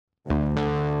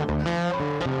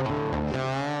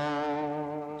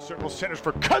circle, centers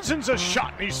for Cousins, a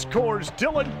shot, and he scores.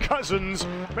 Dylan Cousins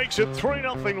makes it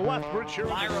 3-0 Lethbridge.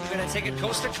 Byram gonna take it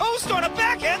coast to coast on a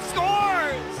backhand,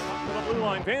 scores! To the blue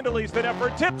line, Vandalese that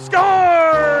effort, tip,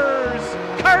 scores!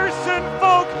 Carson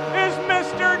Folk is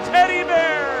Mr. Teddy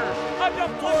Bear!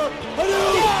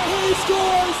 He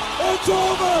scores! It's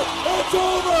over! It's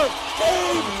over!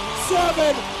 Game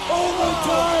 7,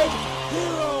 overtime,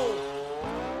 hero!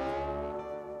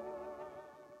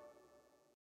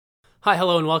 Hi,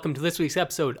 hello, and welcome to this week's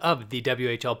episode of the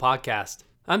WHL Podcast.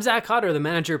 I'm Zach Cotter, the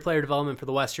Manager of Player Development for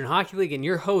the Western Hockey League, and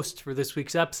your host for this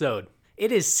week's episode.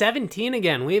 It is 17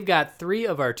 again. We've got 3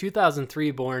 of our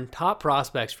 2003-born top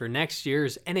prospects for next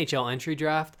year's NHL entry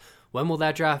draft. When will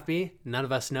that draft be? None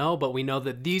of us know, but we know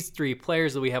that these 3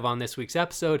 players that we have on this week's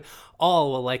episode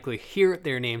all will likely hear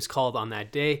their names called on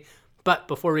that day. But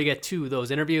before we get to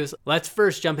those interviews, let's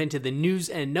first jump into the news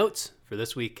and notes for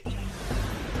this week.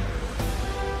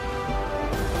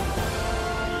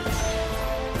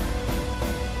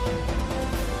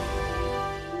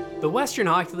 The Western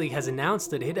Hockey League has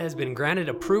announced that it has been granted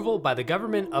approval by the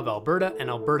Government of Alberta and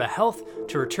Alberta Health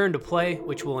to return to play,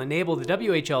 which will enable the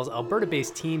WHL's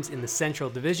Alberta-based teams in the Central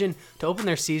Division to open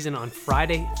their season on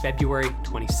Friday, February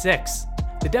 26.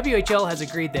 The WHL has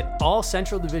agreed that all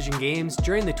Central Division games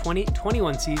during the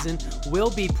 2021 season will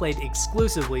be played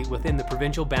exclusively within the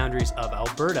provincial boundaries of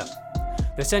Alberta.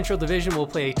 The Central Division will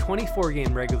play a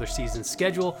 24-game regular season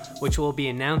schedule, which will be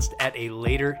announced at a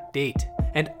later date.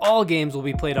 And all games will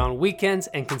be played on weekends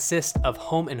and consist of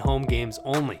home-and-home games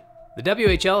only. The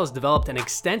WHL has developed an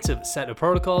extensive set of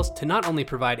protocols to not only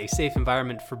provide a safe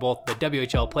environment for both the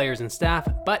WHL players and staff,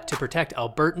 but to protect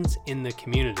Albertans in the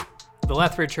community. The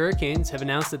Lethbridge Hurricanes have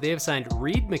announced that they have signed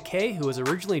Reed McKay, who was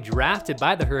originally drafted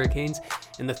by the Hurricanes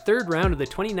in the 3rd round of the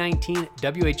 2019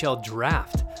 WHL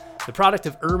draft. The product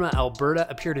of Irma, Alberta,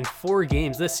 appeared in 4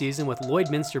 games this season with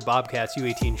Lloydminster Bobcats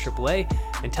U18 AAA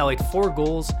and tallied 4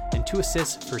 goals and 2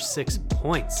 assists for 6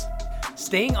 points.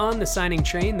 Staying on the signing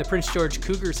train, the Prince George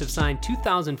Cougars have signed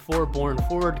 2004-born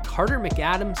forward Carter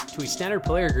McAdams to a standard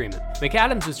player agreement.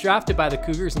 McAdams was drafted by the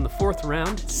Cougars in the 4th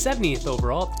round, 70th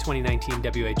overall at the 2019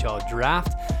 WHL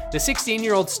draft. The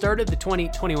 16-year-old started the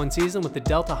 2021 season with the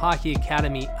Delta Hockey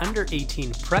Academy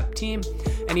under-18 prep team,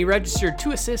 and he registered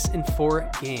 2 assists in 4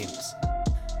 games.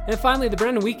 And finally, the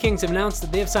Brandon Wheat Kings have announced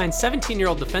that they have signed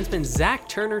 17-year-old defenseman Zach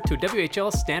Turner to a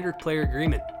WHL standard player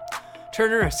agreement.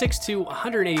 Turner, a 6'2",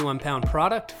 181-pound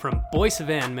product from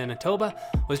Boissevain, Manitoba,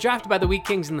 was drafted by the Wheat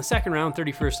Kings in the 2nd round,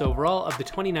 31st overall of the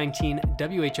 2019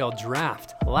 WHL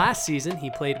draft. Last season, he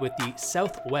played with the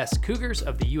Southwest Cougars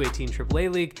of the U18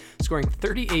 AAA League, scoring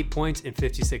 38 points in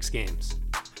 56 games.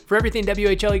 For everything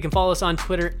WHL, you can follow us on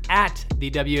Twitter at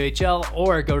the WHL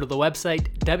or go to the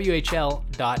website whl.ca.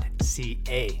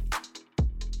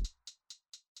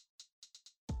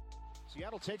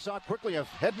 Seattle takes on quickly a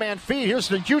headman feed. Here's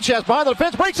the huge chance behind the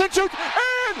defense, breaks in, shoots,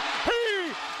 and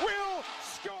he will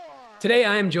score! Today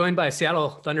I am joined by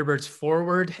Seattle Thunderbirds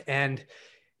forward, and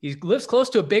he lives close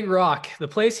to a big rock. The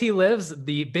place he lives,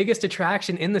 the biggest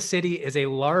attraction in the city, is a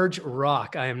large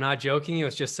rock. I am not joking. It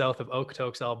was just south of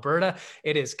Okotoks, Alberta.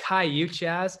 It is Kai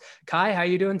Uchas. Kai, how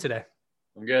you doing today?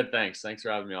 I'm good, thanks. Thanks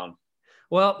for having me on.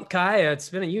 Well, Kai, it's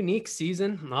been a unique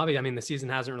season. Obviously, I mean, the season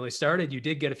hasn't really started. You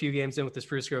did get a few games in with the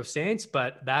Spruce Grove Saints,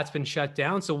 but that's been shut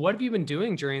down. So what have you been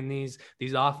doing during these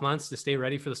off months to stay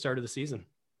ready for the start of the season?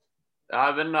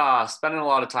 I've been spending a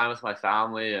lot of time with my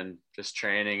family and just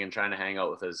training and trying to hang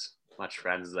out with as much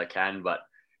friends as I can, but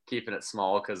keeping it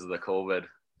small because of the COVID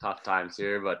tough times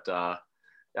here. But yeah,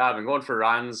 I've been going for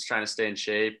runs, trying to stay in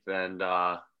shape, and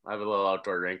I have a little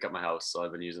outdoor rink at my house, so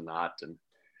I've been using that and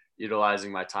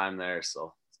utilizing my time there,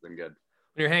 so it's been good.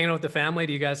 When you're hanging out with the family,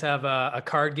 do you guys have a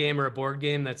card game or a board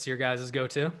game that's your guys'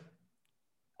 go-to?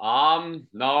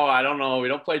 No, I don't know. We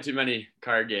don't play too many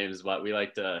card games, but we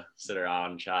like to sit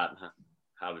around, chat, and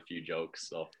have a few jokes.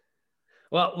 So,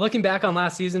 well, looking back on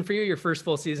last season for you, your first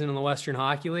full season in the Western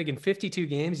Hockey League, in 52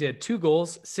 games, you had 2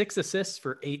 goals, 6 assists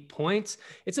for 8 points.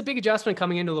 It's a big adjustment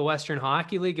coming into the Western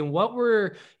Hockey League. And what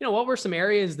were some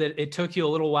areas that it took you a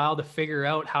little while to figure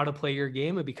out how to play your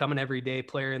game and become an everyday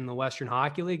player in the Western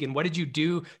Hockey League? And what did you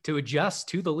do to adjust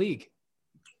to the league?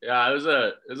 Yeah, it was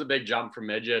a big jump from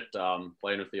midget,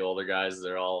 playing with the older guys.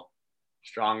 They're all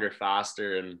stronger,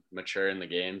 faster, and mature in the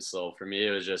game. So for me,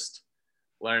 it was just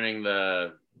learning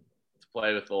to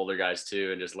play with the older guys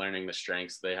too, and just learning the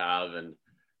strengths they have. And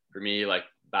for me, like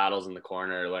battles in the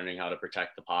corner, learning how to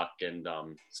protect the puck and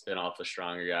spin off the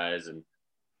stronger guys and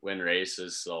win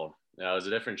races. So yeah, it was a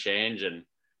different change. And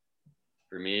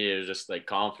for me, it was just like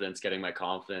confidence, getting my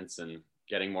confidence and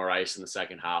getting more ice in the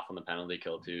second half on the penalty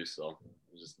kill too. So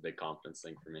it just a big confidence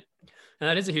thing for me. And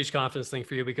that is a huge confidence thing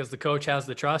for you because the coach has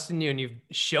the trust in you and you've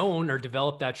shown or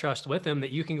developed that trust with him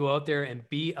that you can go out there and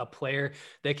be a player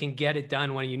that can get it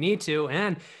done when you need to.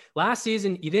 And last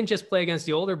season, you didn't just play against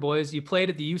the older boys. You played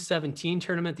at the U17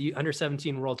 tournament, the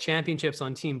Under-17 World Championships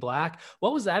on Team Black.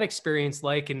 What was that experience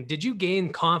like? And did you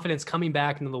gain confidence coming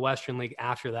back into the Western League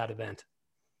after that event?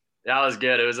 Yeah, it was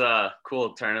good. It was a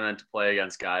cool tournament to play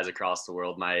against guys across the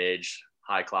world my age,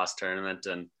 high-class tournament.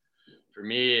 And for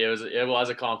me, it was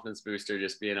a confidence booster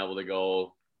just being able to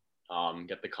go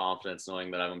get the confidence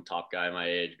knowing that I'm a top guy my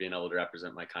age, being able to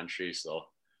represent my country. So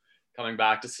coming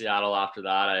back to Seattle after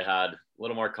that, I had a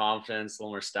little more confidence, a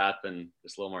little more step, and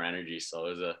just a little more energy. So it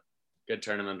was a good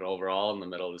tournament overall in the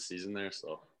middle of the season there.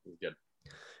 So it was good.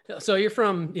 So you're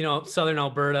from, Southern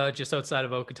Alberta, just outside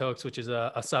of Okotoks, which is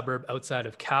a suburb outside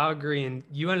of Calgary. And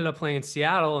you ended up playing in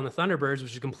Seattle and the Thunderbirds,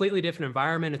 which is a completely different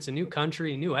environment. It's a new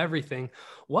country, new everything.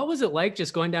 What was it like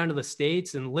just going down to the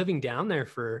States and living down there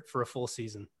for a full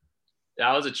season?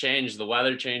 Yeah, it was a change. The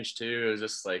weather changed too. It was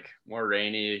just like more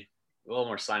rainy, a little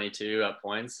more sunny too at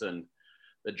points. And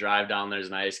the drive down there is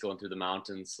nice going through the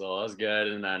mountains. So that was good.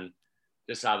 And then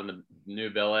just having the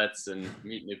new billets and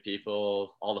meet new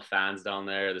people, all the fans down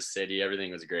there, the city,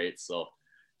 everything was great. So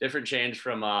different change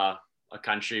from a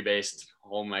country-based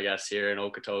home, I guess, here in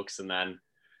Okotoks. And then,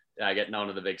 getting down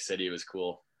to the big city was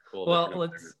cool. Well,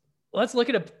 let's look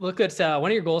at one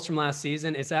of your goals from last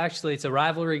season. It's a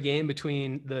rivalry game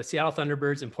between the Seattle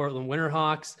Thunderbirds and Portland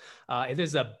Winterhawks. It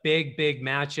is a big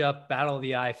matchup, battle of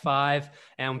the I-5.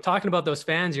 And I'm talking about those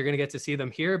fans. You're going to get to see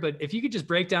them here. But if you could just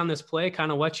break down this play,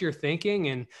 kind of what you're thinking,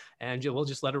 and we'll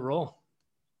just let it roll.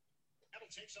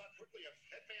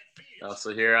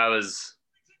 So here I was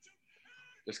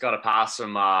just got a pass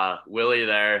from Willie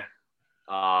there.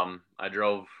 I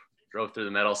drove through the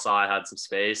middle, saw I had some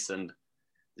space, and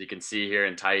you can see here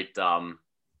in tight,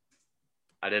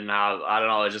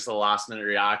 it's just a last minute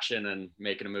reaction and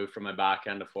making a move from my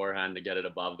backhand to forehand to get it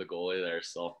above the goalie there.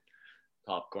 So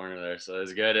top corner there. So it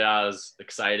was good. Yeah, it was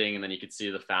exciting. And then you could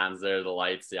see the fans there, the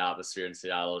lights, the atmosphere in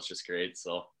Seattle. It's just great.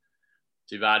 So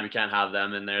too bad we can't have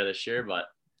them in there this year, but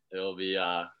it'll be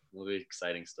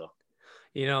exciting still.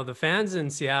 The fans in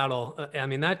Seattle,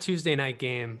 that Tuesday night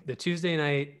game, the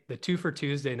 2 for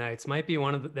Tuesday nights might be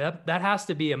one of that has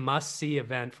to be a must-see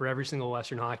event for every single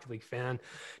Western Hockey League fan.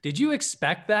 Did you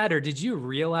expect that, or did you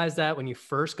realize that when you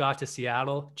first got to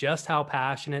Seattle, just how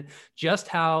passionate, just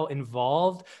how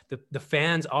involved the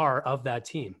fans are of that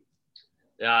team?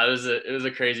 Yeah, it was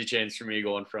a crazy change for me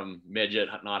going from midget,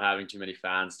 not having too many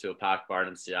fans, to a packed barn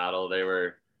in Seattle.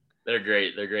 They're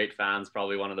great. They're great fans,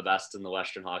 probably one of the best in the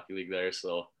Western Hockey League there.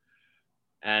 So,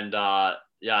 and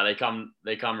they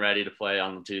come ready to play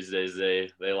on Tuesdays. They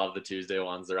love the Tuesday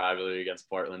ones, the rivalry against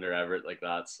Portland or Everett like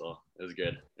that. So it was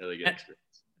good, really good experience.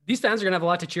 These fans are going to have a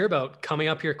lot to cheer about coming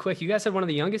up here quick. You guys had one of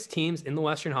the youngest teams in the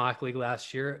Western Hockey League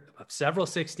last year, several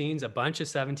 16s, a bunch of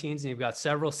 17s, and you've got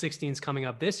several 16s coming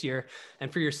up this year.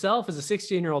 And for yourself as a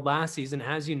 16-year-old last season,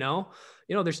 as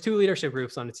there's two leadership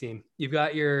groups on the team. You've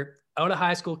got your out of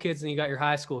high school kids and you got your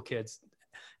high school kids.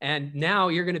 And now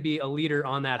you're going to be a leader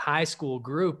on that high school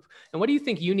group. And what do you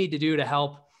think you need to do to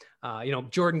help,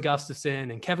 Jordan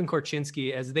Gustafson and Kevin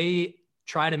Korchinski as they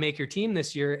try to make your team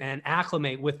this year and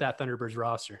acclimate with that Thunderbirds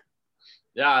roster?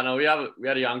 Yeah, no, we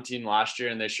had a young team last year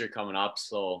and this year coming up.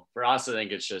 So for us, I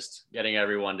think it's just getting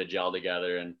everyone to gel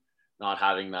together and not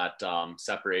having that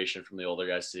separation from the older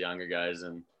guys to the younger guys.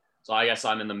 And so I guess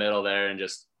I'm in the middle there and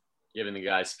just giving the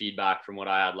guys feedback from what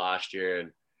I had last year and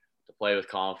to play with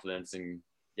confidence and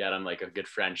get them like a good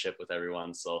friendship with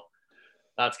everyone. So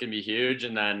that's going to be huge.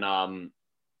 And then,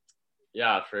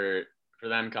 for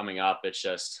them coming up, it's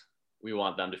just, we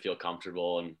want them to feel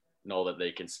comfortable and know that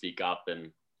they can speak up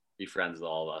and be friends with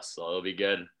all of us. So it'll be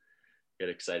good,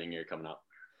 exciting year coming up.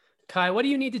 Kai, what do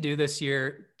you need to do this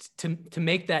year to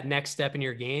make that next step in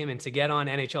your game and to get on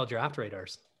NHL draft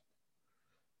radars?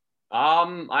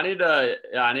 I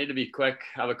need to be quick,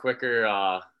 have a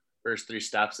quicker first three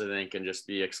steps, I think, and just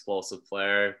be explosive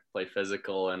player, play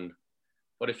physical, and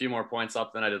put a few more points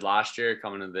up than I did last year,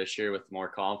 coming into this year with more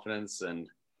confidence and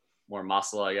more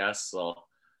muscle, I guess. So,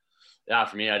 yeah,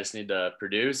 for me, I just need to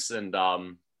produce and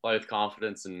play with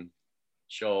confidence and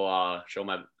show to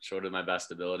my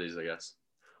best abilities, I guess.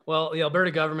 Well, the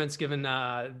Alberta government's given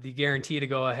the guarantee to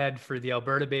go ahead for the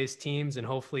Alberta-based teams, and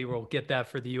hopefully we'll get that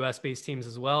for the U.S.-based teams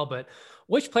as well. But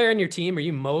which player on your team are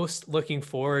you most looking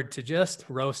forward to just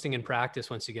roasting in practice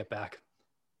once you get back?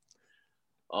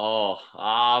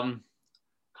 Connor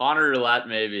Roulette,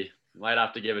 maybe. Might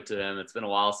have to give it to him. It's been a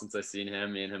while since I've seen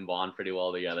him. Me and him bond pretty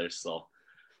well together. So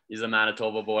he's a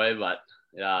Manitoba boy, but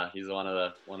Yeah, he's one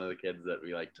of the kids that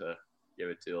we like to give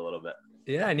it to a little bit.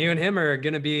 Yeah, and you and him are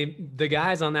going to be the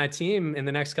guys on that team in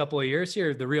the next couple of years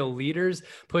here, the real leaders,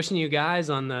 pushing you guys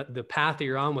on the path that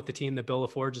you're on with the team that Bill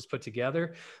LaForge has put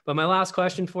together. But my last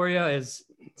question for you is,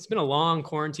 it's been a long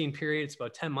quarantine period. It's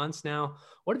about 10 months now.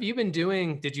 What have you been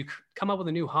doing? Did you come up with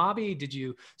a new hobby? Did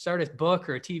you start a book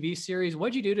or a TV series?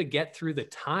 What did you do to get through the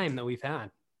time that we've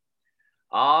had?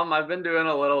 I've been doing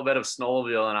a little bit of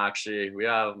snowmobiling, actually.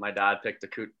 My dad picked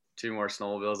 2 more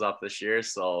snowmobiles up this year.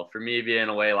 So for me, being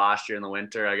away last year in the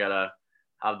winter, I got to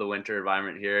have the winter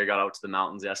environment here. I got out to the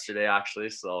mountains yesterday, actually.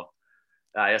 So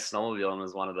snowmobiling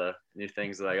was one of the new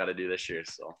things that I got to do this year.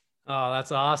 So. Oh,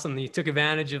 that's awesome. You took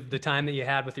advantage of the time that you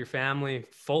had with your family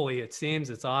fully, it seems.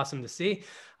 It's awesome to see.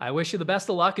 I wish you the best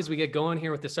of luck as we get going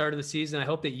here with the start of the season. I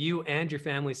hope that you and your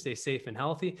family stay safe and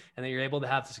healthy, and that you're able to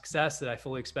have the success that I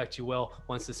fully expect you will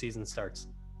once the season starts.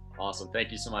 Awesome.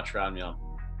 Thank you so much for having me on.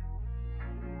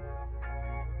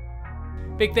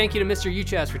 Big thank you to Mr.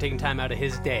 Uchas for taking time out of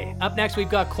his day. Up next, we've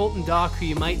got Colton Dock, who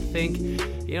you might think,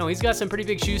 he's got some pretty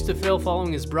big shoes to fill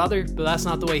following his brother, but that's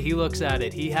not the way he looks at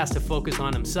it. He has to focus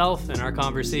on himself. In our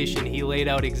conversation, he laid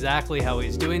out exactly how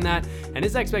he's doing that and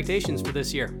his expectations for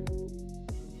this year.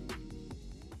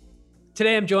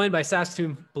 Today, I'm joined by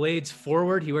Saskatoon Blades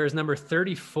forward. He wears number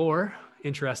 34.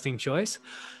 Interesting choice.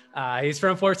 He's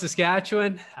from Fort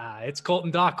Saskatchewan. It's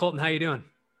Colton Dock. Colton, how you doing?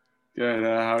 Good.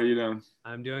 How are you doing?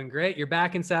 I'm doing great. You're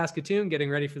back in Saskatoon getting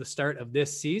ready for the start of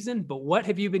this season, but what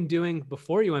have you been doing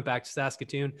before you went back to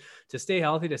Saskatoon to stay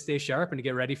healthy, to stay sharp, and to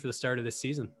get ready for the start of this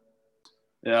season?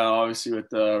 Yeah, obviously with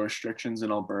the restrictions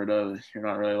in Alberta, you're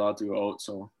not really allowed to go out.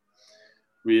 So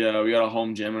we got a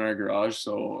home gym in our garage.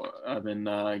 So I've been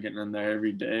getting in there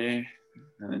every day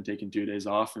and then taking 2 days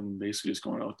off and basically just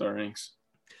going out to our rinks.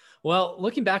 Well,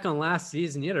 looking back on last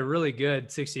season, you had a really good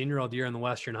 16-year-old year in the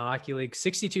Western Hockey League,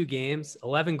 62 games,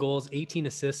 11 goals, 18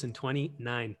 assists, and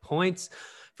 29 points.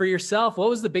 For yourself, what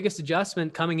was the biggest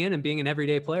adjustment coming in and being an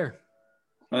everyday player?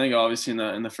 I think obviously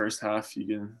in the first half, you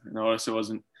can notice I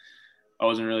wasn't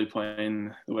really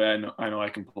playing the way I know I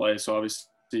can play. So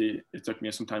obviously it took me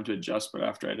some time to adjust, but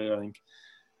after I did, I think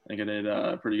I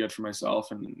did pretty good for myself.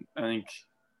 And I think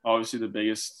obviously the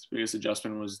biggest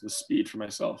adjustment was the speed for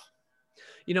myself.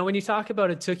 When you talk about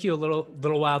it took you a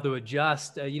little while to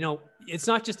adjust, it's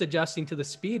not just adjusting to the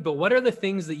speed, but what are the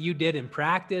things that you did in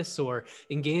practice or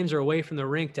in games or away from the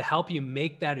rink to help you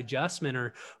make that adjustment?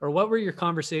 Or what were your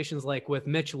conversations like with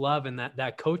Mitch Love and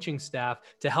that coaching staff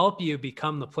to help you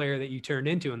become the player that you turned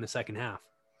into in the second half?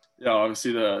 Yeah,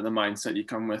 obviously the mindset you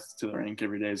come with to the rink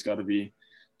every day has got to be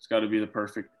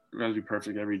perfect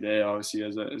every day. Obviously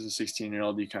as a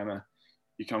 16-year-old, you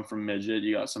come from midget,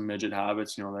 you got some midget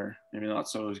habits, they're maybe not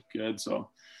so good.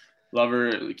 So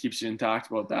Lover keeps you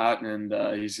intact about that. And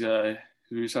we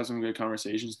just have some good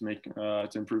conversations to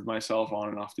improve myself on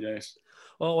and off the ice.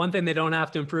 Well, one thing they don't have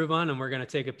to improve on, and we're going to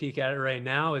take a peek at it right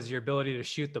now, is your ability to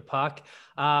shoot the puck.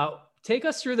 Take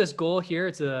us through this goal here.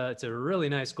 It's a really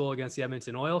nice goal against the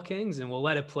Edmonton Oil Kings, and we'll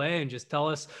let it play and just tell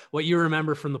us what you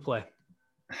remember from the play.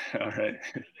 All right.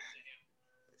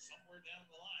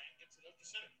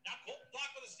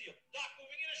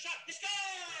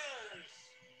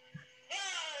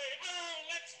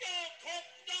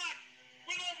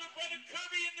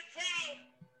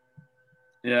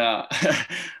 Yeah,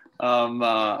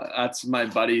 that's my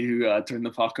buddy who turned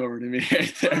the puck over to me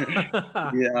right there.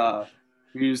 Yeah,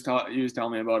 he was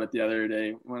telling me about it the other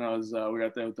day when we were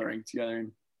at the rink together,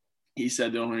 and he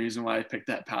said the only reason why I picked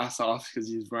that pass off because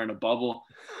he was wearing a bubble.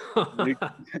 The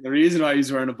reason why he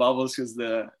was wearing a bubble is because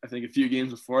I think a few games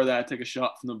before that I took a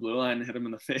shot from the blue line and hit him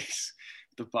in the face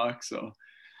with the puck. So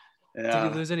yeah.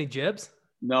 Did he lose any jibs?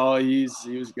 No, he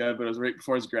was good, but it was right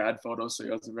before his grad photo, so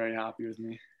he wasn't very happy with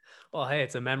me. Well, hey,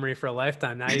 it's a memory for a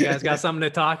lifetime. Now you guys got something to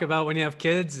talk about when you have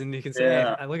kids, and you can say,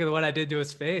 yeah. Hey, look at what I did to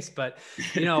his face. But,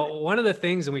 one of the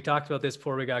things, and we talked about this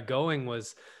before we got going,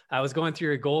 was I was going through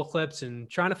your goal clips and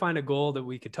trying to find a goal that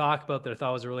we could talk about that I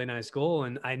thought was a really nice goal.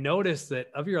 And I noticed that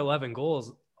of your 11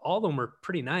 goals, all of them were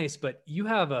pretty nice, but you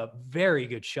have a very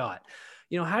good shot.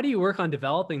 How do you work on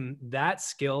developing that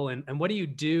skill, and what do you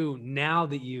do now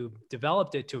that you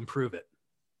developed it to improve it?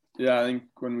 Yeah, I think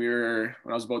when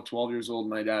I was about 12 years old,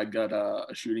 my dad got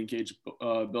a shooting cage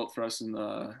built for us in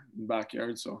the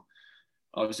backyard. So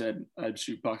obviously I'd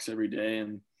shoot pucks every day.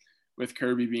 And with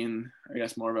Kirby being, I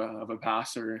guess, more of a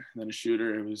passer than a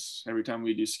shooter, it was every time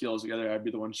we do skills together, I'd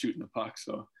be the one shooting the puck.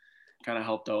 So kind of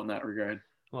helped out in that regard.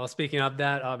 Well, speaking of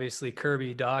that, obviously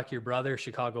Kirby Dach, your brother,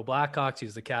 Chicago Blackhawks, he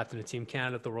was the captain of Team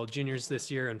Canada at the World Juniors this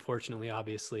year. Unfortunately,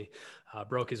 obviously,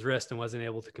 broke his wrist and wasn't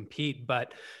able to compete.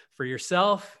 But for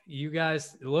yourself, you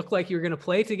guys looked like you were going to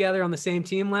play together on the same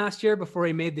team last year before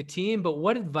he made the team. But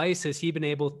what advice has he been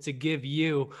able to give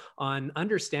you on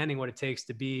understanding what it takes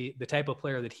to be the type of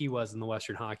player that he was in the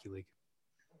Western Hockey League?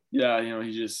 Yeah,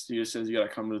 he just says you got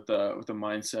to come with the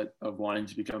mindset of wanting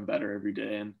to become better every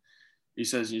day. And he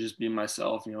says, you just be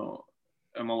myself.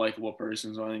 I'm a likable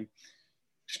person. So I think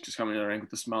just coming to the rink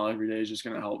with a smile every day is just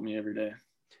going to help me every day.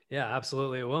 Yeah,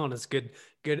 absolutely. It will. And it's good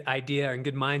idea and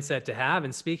good mindset to have.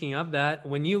 And speaking of that,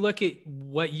 when you look at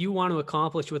what you want to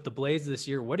accomplish with the Blades this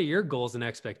year, what are your goals and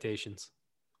expectations?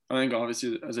 I think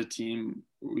obviously as a team,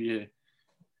 we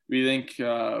think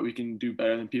we can do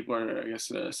better than people are,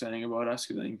 saying about us.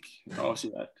 Because I think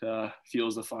obviously that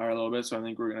fuels the fire a little bit. So I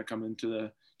think we're going to come into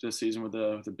the season with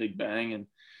a big bang and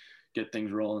get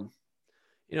things rolling.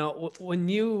 When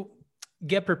you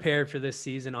get prepared for this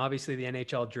season, obviously the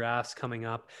NHL draft's coming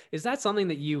up. Is that something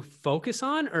that you focus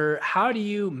on, or how do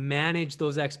you manage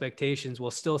those expectations while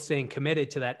still staying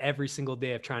committed to that every single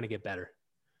day of trying to get better?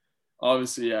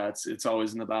 Obviously, yeah, it's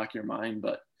always in the back of your mind,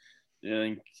 but I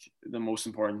think the most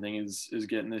important thing is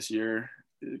getting this year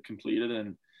completed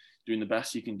and doing the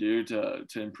best you can do to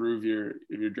improve your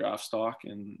draft stock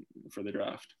and for the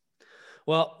draft.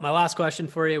 Well, my last question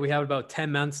for you, we have about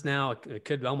 10 months now. It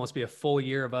could almost be a full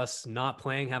year of us not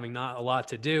playing, having not a lot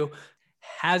to do.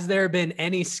 Has there been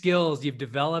any skills you've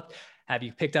developed? Have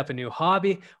you picked up a new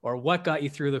hobby, or what got you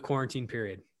through the quarantine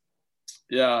period?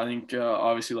 Yeah, I think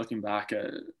obviously looking back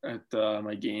at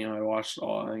my game, I watched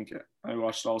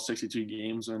all 62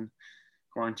 games when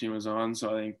quarantine was on.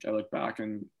 So I think I look back,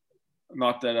 and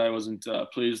not that I wasn't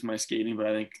pleased with my skating, but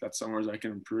I think that's somewhere I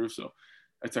can improve. So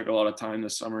I took a lot of time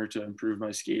this summer to improve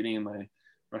my skating and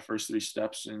my first 3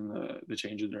 steps in the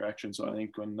change of direction. So I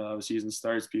think when the season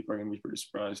starts, people are going to be pretty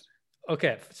surprised.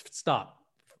 Okay, stop.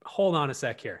 Hold on a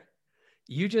sec here.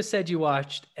 You just said you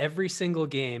watched every single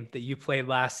game that you played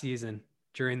last season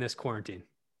during this quarantine.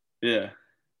 Yeah.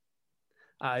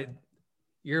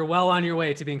 You're well on your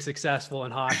way to being successful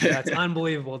in hockey. That's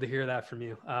unbelievable to hear that from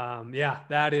you. Yeah,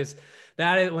 that is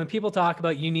when people talk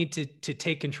about you need to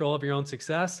take control of your own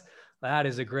success. That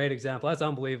is a great example. That's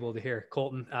unbelievable to hear,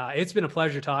 Colton. It's been a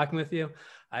pleasure talking with you.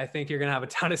 I think you're going to have a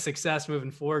ton of success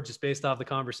moving forward just based off the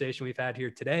conversation we've had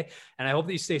here today. And I hope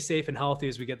that you stay safe and healthy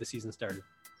as we get the season started.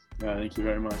 Yeah, thank you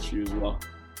very much. You as well.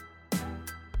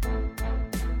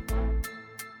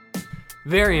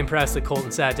 Very impressed that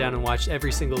Colton sat down and watched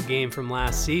every single game from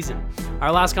last season.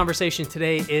 Our last conversation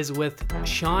today is with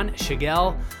Sean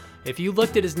Shigell. If you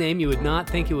looked at his name, you would not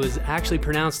think it was actually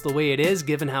pronounced the way it is,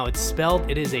 given how it's spelled.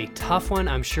 It is a tough one.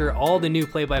 I'm sure all the new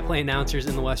play-by-play announcers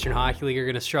in the Western Hockey League are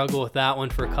going to struggle with that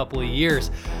one for a couple of years.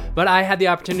 But I had the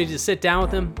opportunity to sit down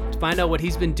with him to find out what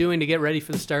he's been doing to get ready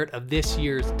for the start of this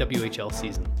year's WHL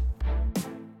season.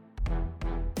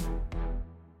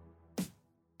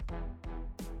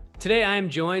 Today, I am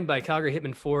joined by Calgary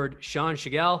Hitmen forward Sean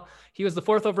Shigell. He was the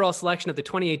 4th overall selection at the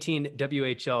 2018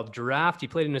 WHL draft. He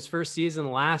played in his first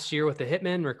season last year with the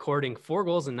Hitmen, recording 4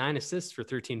 goals and 9 assists for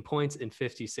 13 points in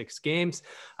 56 games.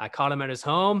 I caught him at his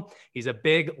home. He's a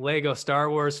big Lego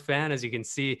Star Wars fan, as you can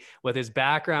see with his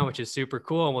background, which is super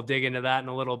cool. And we'll dig into that in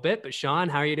a little bit. But Sean,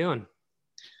 how are you doing?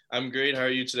 I'm great. How are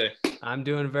you today? I'm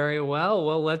doing very well.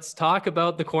 Well, let's talk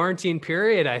about the quarantine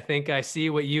period. I think I see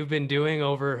what you've been doing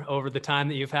over the time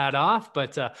that you've had off,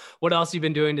 but what else have you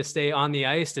been doing to stay on the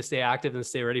ice, to stay active and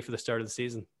stay ready for the start of the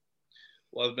season?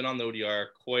 Well, I've been on the ODR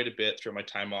quite a bit through my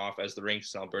time off as the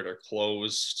rinks in Alberta are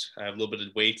closed. I have a little bit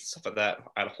of weight, stuff like that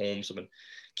at home, so I've been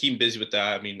keeping busy with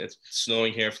that. I mean, it's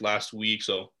snowing here for last week,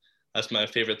 so that's my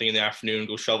favorite thing in the afternoon,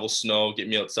 go shovel snow, get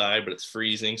me outside, but it's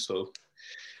freezing, so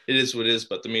it is what it is.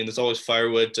 But I mean, there's always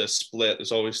firewood to split.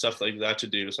 There's always stuff like that to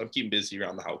do. So I'm keeping busy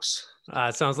around the house.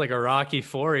 It sounds like a Rocky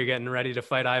IV. You're getting ready to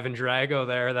fight Ivan Drago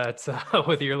there. That's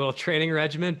with your little training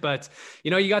regimen. But,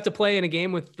 you got to play in a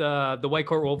game with the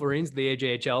Whitecourt Wolverines, the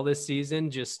AJHL this season,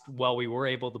 just while we were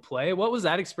able to play. What was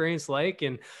that experience like?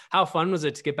 And how fun was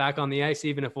it to get back on the ice,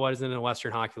 even if it wasn't a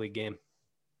Western Hockey League game?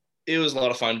 It was a lot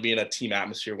of fun to be in a team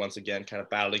atmosphere once again, kind of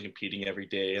battling, competing every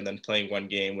day, and then playing one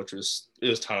game, it was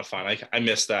a ton of fun. I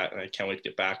missed that, and I can't wait to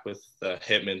get back with the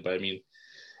Hitmen. But I mean,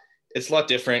 it's a lot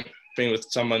different being with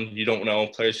someone you don't know,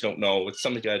 players you don't know. It's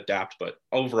something you got to adapt. But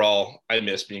overall, I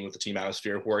miss being with the team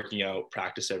atmosphere, working out,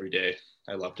 practice every day.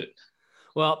 I loved it.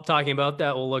 Well, talking about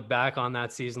that, we'll look back on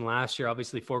that season last year.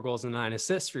 Obviously, 4 goals and 9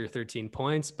 assists for your 13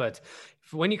 points. But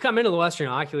when you come into the Western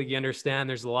Hockey League, you understand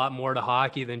there's a lot more to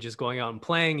hockey than just going out and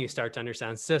playing. You start to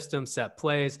understand systems, set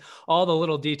plays, all the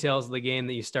little details of the game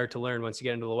that you start to learn once you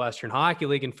get into the Western Hockey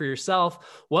League. And for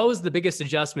yourself, what was the biggest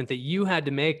adjustment that you had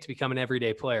to make to become an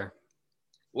everyday player?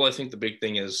 Well, I think the big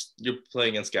thing is you're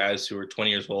playing against guys who are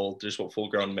 20 years old. They're just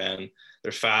full-grown men.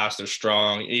 They're fast. They're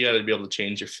strong. You got to be able to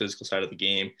change your physical side of the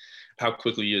game, how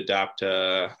quickly you adapt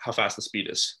to how fast the speed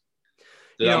is.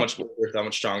 They're that much older, that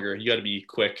much stronger. You got to be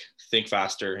quick, think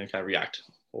faster, and kind of react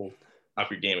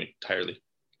off your game entirely.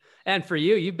 And for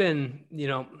you, you've been,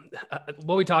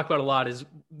 what we talk about a lot is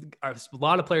a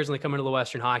lot of players when they come into the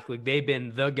Western Hockey League, they've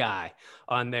been the guy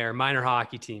on their minor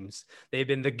hockey teams. They've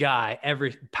been the guy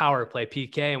every power play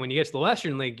PK. And when you get to the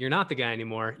Western League, you're not the guy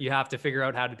anymore. You have to figure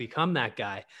out how to become that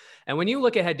guy. And when you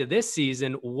look ahead to this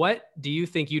season, what do you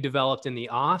think you developed in the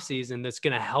off season that's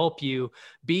going to help you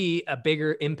be a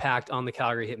bigger impact on the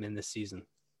Calgary Hitmen this season?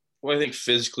 Well, I think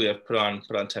physically I've put on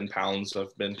 10 pounds.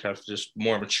 I've been kind of just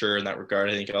more mature in that regard.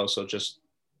 I think also just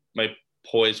my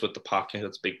poise with the puck, I think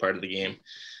that's a big part of the game.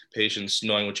 Patience,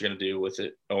 knowing what you're going to do with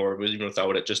it or even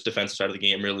without it, just defensive side of the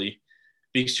game, really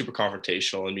being super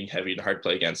confrontational and being heavy and hard to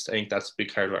play against. I think that's a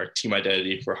big part of our team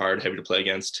identity. We're hard, heavy to play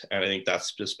against. And I think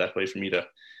that's just the best way for me to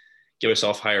get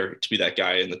myself higher to be that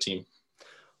guy in the team.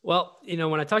 Well,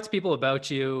 when I talk to people about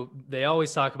you, they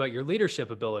always talk about your leadership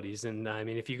abilities. And I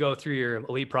mean, if you go through your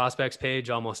Elite Prospects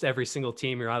page, almost every single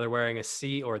team, you're either wearing a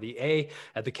C or the A.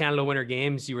 At the Canada Winter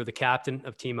Games, you were the captain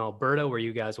of Team Alberta, where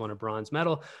you guys won a bronze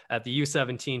medal. At the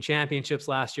U17 Championships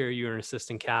last year, you were an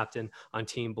assistant captain on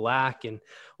Team Black. And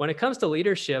when it comes to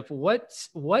leadership, what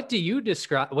do you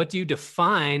describe, what do you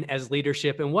define as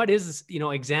leadership? And what is,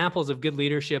 examples of good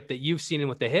leadership that you've seen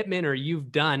with the Hitmen or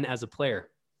you've done as a player?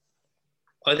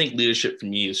 I think leadership for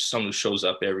me is someone who shows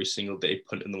up every single day,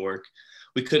 putting in the work.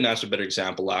 We couldn't ask for a better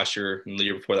example last year and the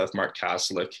year before that with Mark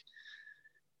Kaslik.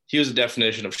 He was a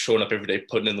definition of showing up every day,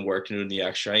 putting in the work and doing the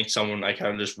extra. I think someone I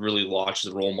kind of just really watch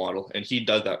as a role model, and he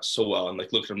does that so well. And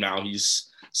look at him now,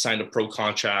 he's signed a pro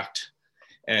contract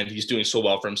and he's doing so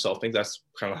well for himself. I think that's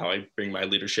kind of how I bring my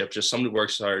leadership. Just someone who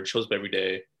works hard, shows up every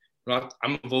day.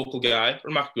 I'm a vocal guy, but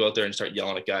I'm not going to go out there and start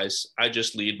yelling at guys. I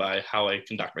just lead by how I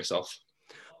conduct myself.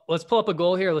 Let's pull up a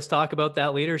goal here. Let's talk about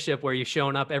that leadership where you've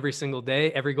shown up every single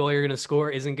day. Every goal you're going to score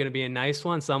isn't going to be a nice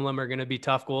one. Some of them are going to be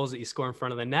tough goals that you score in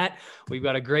front of the net. We've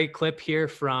got a great clip here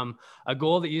from a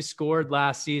goal that you scored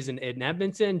last season in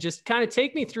Edmonton. Just kind of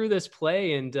take me through this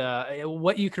play and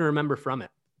what you can remember from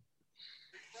it.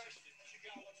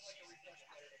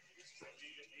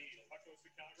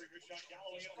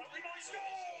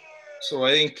 So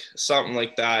I think something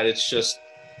like that,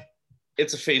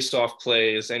 it's a face-off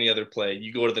play as any other play.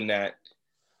 You go to the net,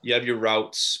 you have your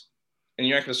routes, and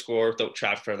you're not going to score without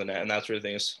traffic for the net. And that's where the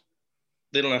thing is.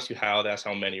 They don't ask you how, that's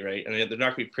how many, right? And they're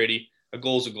not going to be pretty. A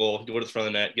goal's a goal. You go to the front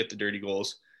of the net, get the dirty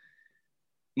goals.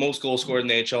 Most goals scored in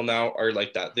the NHL now are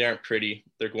like that. They aren't pretty.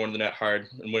 They're going to the net hard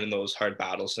and winning those hard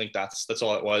battles. I think that's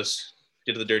all it was.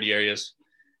 Get to the dirty areas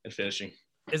and finishing.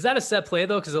 Is that a set play,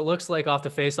 though? Because it looks like off the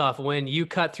face-off win, you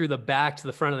cut through the back to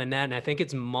the front of the net, and I think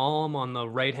it's Malm on the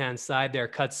right-hand side there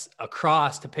cuts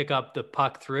across to pick up the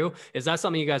puck through. Is that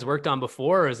something you guys worked on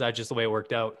before, or is that just the way it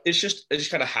worked out? It's just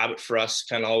kind of habit for us,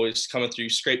 kind of always coming through,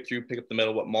 scrape through, pick up the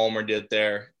middle, what Malmer did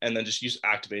there, and then just use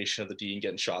activation of the D and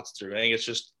getting shots through. I think it's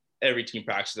just every team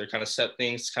practice. They're kind of set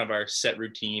things, kind of our set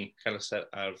routine, kind of set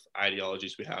of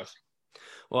ideologies we have.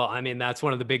 Well, I mean, that's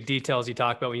one of the big details you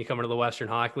talk about when you come into the Western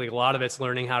Hockey League. A lot of it's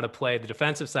learning how to play the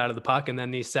defensive side of the puck and then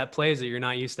these set plays that you're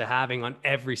not used to having on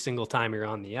every single time you're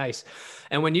on the ice.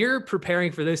 And when you're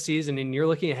preparing for this season and you're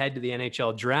looking ahead to the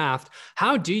NHL draft,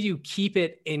 how do you keep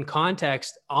it in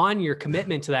context on your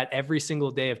commitment to that every single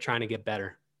day of trying to get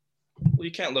better? Well,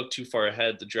 you can't look too far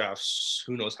ahead. The draft's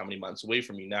who knows how many months away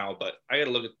from you now, but I got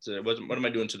to look at what am I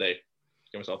doing today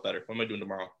to get myself better? What am I doing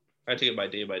tomorrow? I take it by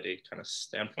day kind of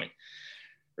standpoint.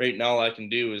 Right now, all I can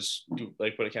do is do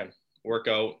like what I can. Work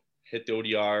out, hit the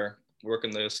ODR, work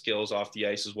on the skills off the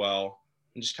ice as well,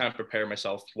 and just kind of prepare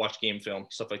myself, watch game film,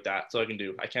 stuff like that. That's all I can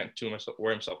do. I can't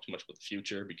worry myself too much with the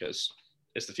future because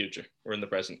it's the future. We're in the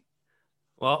present.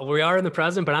 Well, we are in the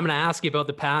present, but I'm going to ask you about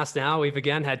the past now. We've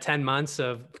again had 10 months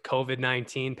of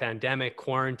COVID-19 pandemic,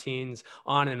 quarantines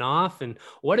on and off. And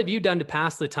what have you done to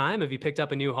pass the time? Have you picked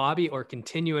up a new hobby or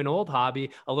continue an old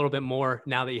hobby a little bit more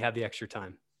now that you have the extra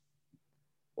time?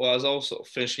 Well, I was also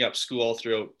finishing up school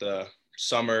throughout the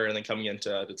summer and then coming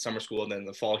into the summer school. And then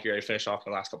the fall here, I finished off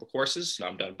my last couple of courses. Now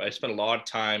I'm done. But I spent a lot of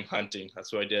time hunting.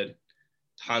 That's what I did.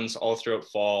 Tons all throughout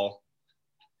fall.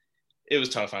 it was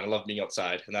a ton of fun. I love being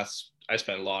outside, and I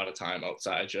spent a lot of time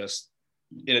outside, just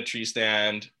in a tree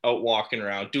stand, out walking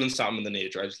around, doing something in the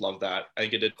nature. I just love that. I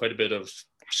think I did quite a bit of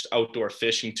just outdoor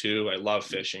fishing too. I love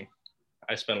fishing.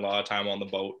 I spent a lot of time on the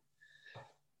boat,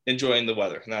 enjoying the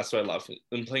weather, and that's what I love.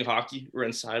 When playing hockey, we're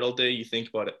inside all day. You think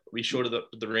about it. We show to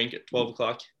the rink at 12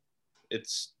 o'clock.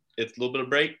 It's a little bit of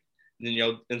break, and then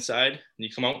you're inside, and you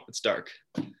come out, it's dark.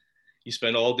 You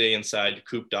spend all day inside, you're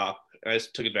cooped up. I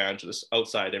just took advantage of this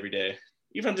outside every day.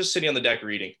 Even if I'm just sitting on the deck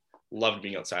reading, loved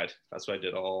being outside. That's what I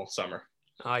did all summer.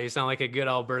 Oh, you sound like a good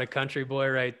Alberta country boy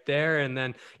right there. And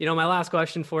then, my last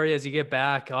question for you as you get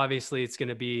back, obviously it's going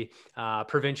to be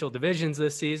provincial divisions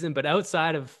this season, but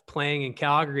outside of playing in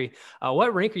Calgary,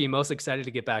 what rink are you most excited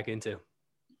to get back into?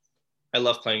 I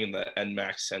love playing in the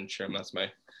NMAX Centrum.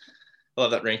 I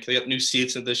love that rink. They got new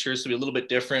seats in this year, so it'll be a little bit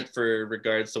different for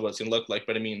regards to what it's going to look like.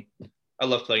 But I mean, I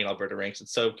love playing in Alberta rinks.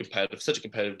 It's so competitive, such a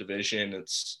competitive division.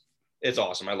 It's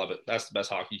awesome. I love it. That's the best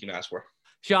hockey you can ask for.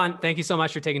 Sean, thank you so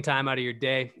much for taking time out of your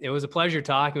day. It was a pleasure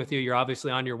talking with you. You're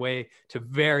obviously on your way to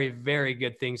very, very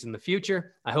good things in the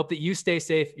future. I hope that you stay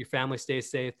safe, your family stays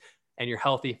safe, and you're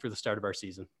healthy for the start of our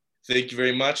season. Thank you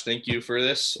very much. Thank you for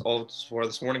this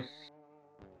morning.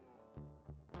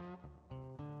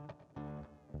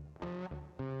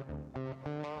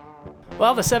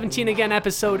 Well, the 17 Again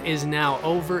episode is now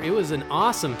over. It was an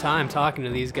awesome time talking to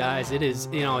these guys. It is,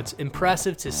 it's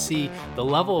impressive to see the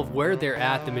level of where they're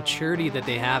at, the maturity that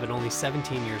they have at only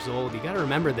 17 years old. You got to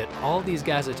remember that all these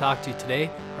guys I talked to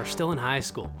today are still in high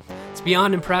school. It's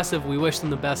beyond impressive. We wish them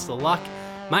the best of luck.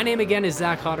 My name again is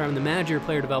Zach Hodder. I'm the manager of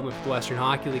player development for the Western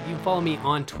Hockey League. You can follow me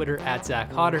on Twitter at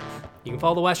Zach Hodder. You can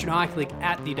follow the Western Hockey League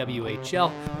at the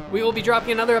WHL. We will be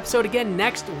dropping another episode again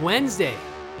next Wednesday.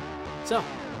 So,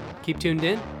 keep tuned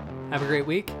in, have a great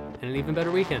week, and an even better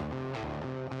weekend.